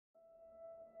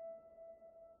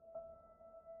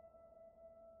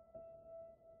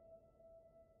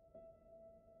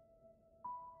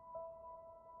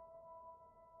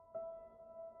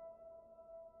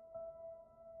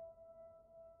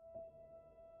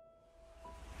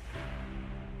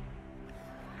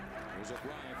Here's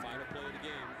O'Brien, final play of the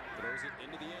game, throws it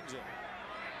into the end zone.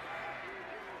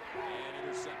 And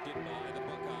intercepted by the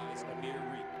Buckeyes, Amir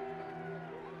Reed.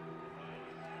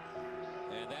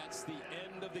 And that's the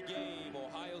end of the game.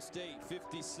 Ohio State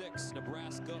 56,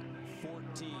 Nebraska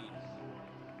 14.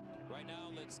 Right now,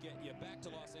 let's get you back to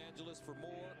Los Angeles for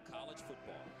more college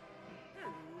football.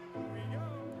 Here we go.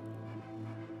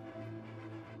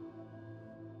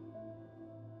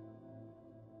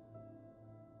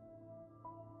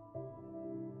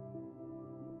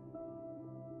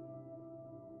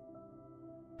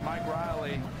 Mike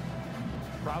Riley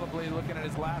probably looking at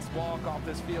his last walk off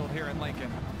this field here in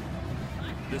Lincoln.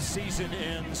 The season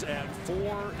ends at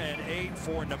 4-8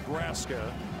 for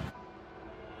Nebraska.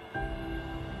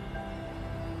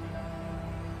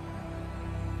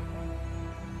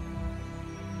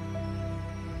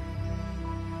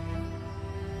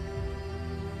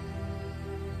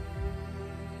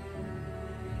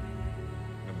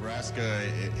 Nebraska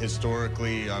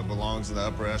historically belongs in the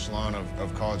upper echelon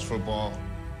of college football.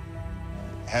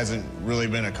 Hasn't really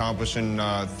been accomplishing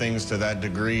things to that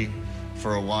degree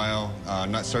for a while.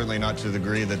 Certainly not to the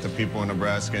degree that the people in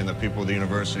Nebraska and the people of the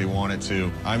university want it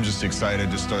to. I'm just excited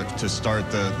to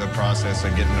start the process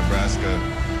of getting Nebraska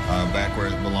back where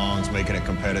it belongs, making it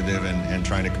competitive and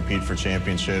trying to compete for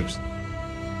championships.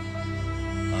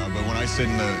 But when I sit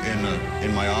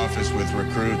in my office with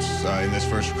recruits in this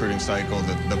first recruiting cycle,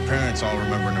 the parents all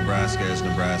remember Nebraska as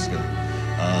Nebraska.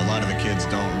 A lot of the kids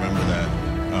don't remember that.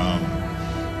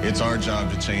 It's our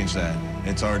job to change that.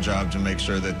 It's our job to make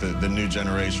sure that the new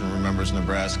generation remembers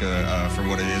Nebraska for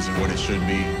what it is and what it should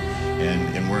be.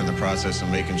 And we're in the process of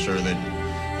making sure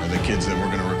that the kids that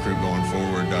we're going to recruit going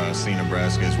forward see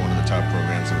Nebraska as one of the top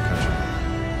programs in the country.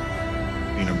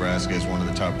 Nebraska is one of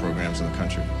the top programs in the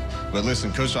country. But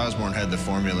listen, Coach Osborne had the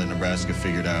formula in Nebraska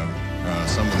figured out.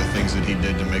 Some of the things that he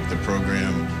did to make the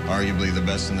program arguably the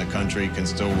best in the country can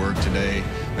still work today.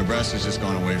 Nebraska's just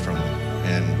gone away from it.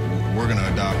 And we're going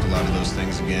to adopt a lot of those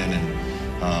things again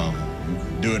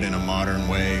and do it in a modern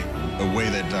way, a way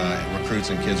that recruits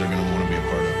and kids are going to want to be a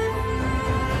part of.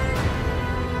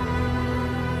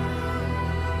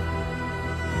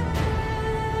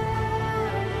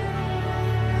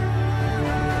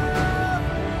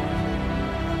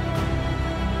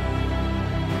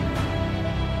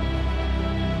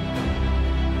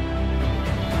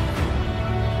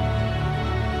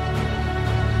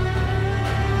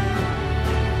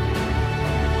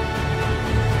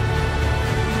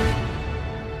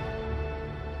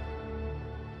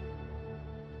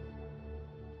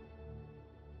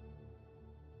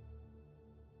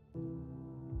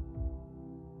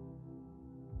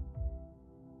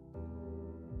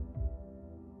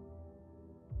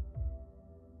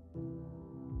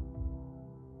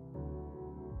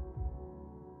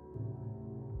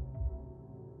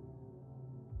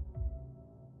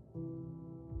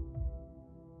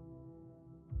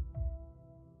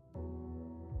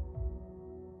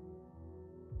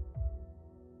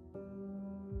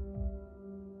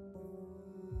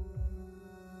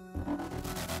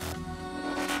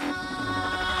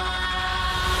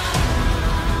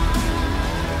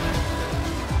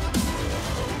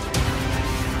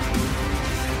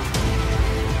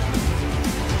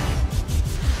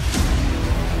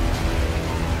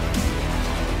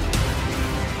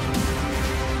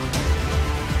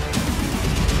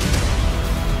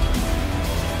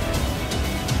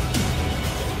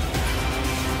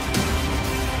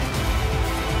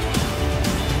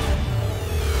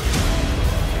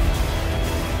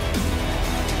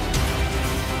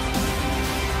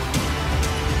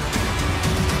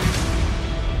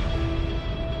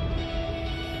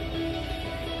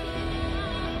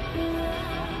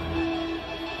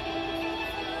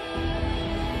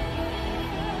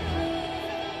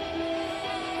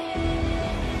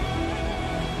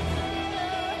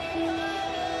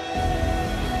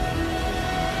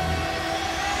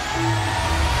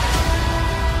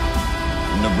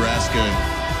 Nebraska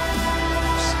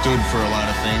stood for a lot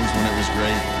of things when it was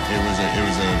great. It was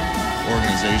an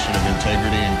organization of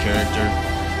integrity and character.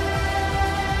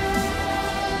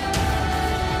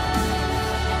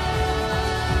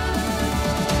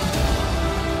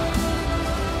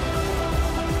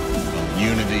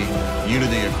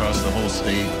 Unity across the whole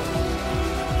state.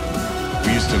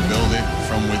 We used to build it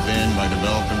from within by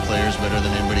developing players better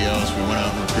than anybody else. We went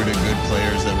out and recruited good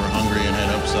players that were hungry and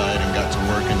had upside and got to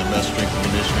work in the best strength and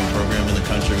conditioning program in the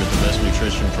country with the best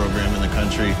nutrition program in the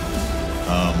country,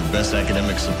 best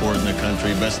academic support in the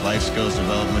country, best life skills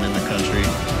development in the country.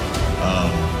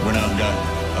 Went out and got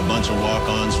a bunch of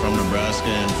walk-ons from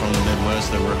Nebraska and from the Midwest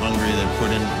that were hungry, that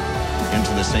put in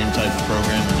into the same type of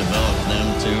program and develop them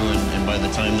too. And by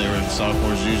the time they were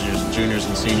sophomores, juniors,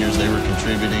 and seniors, they were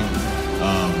contributing.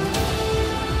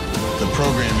 The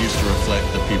program used to reflect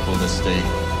the people of the state.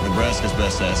 Nebraska's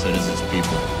best asset is its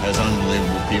people. It has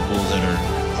unbelievable people that are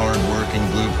hard-working,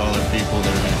 blue-collar people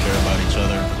that are going to care about each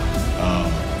other.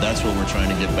 That's what we're trying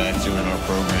to get back to in our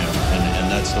program, and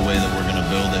that's the way that we're going to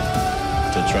build it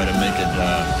to try to make it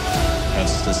have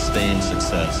sustained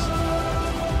success.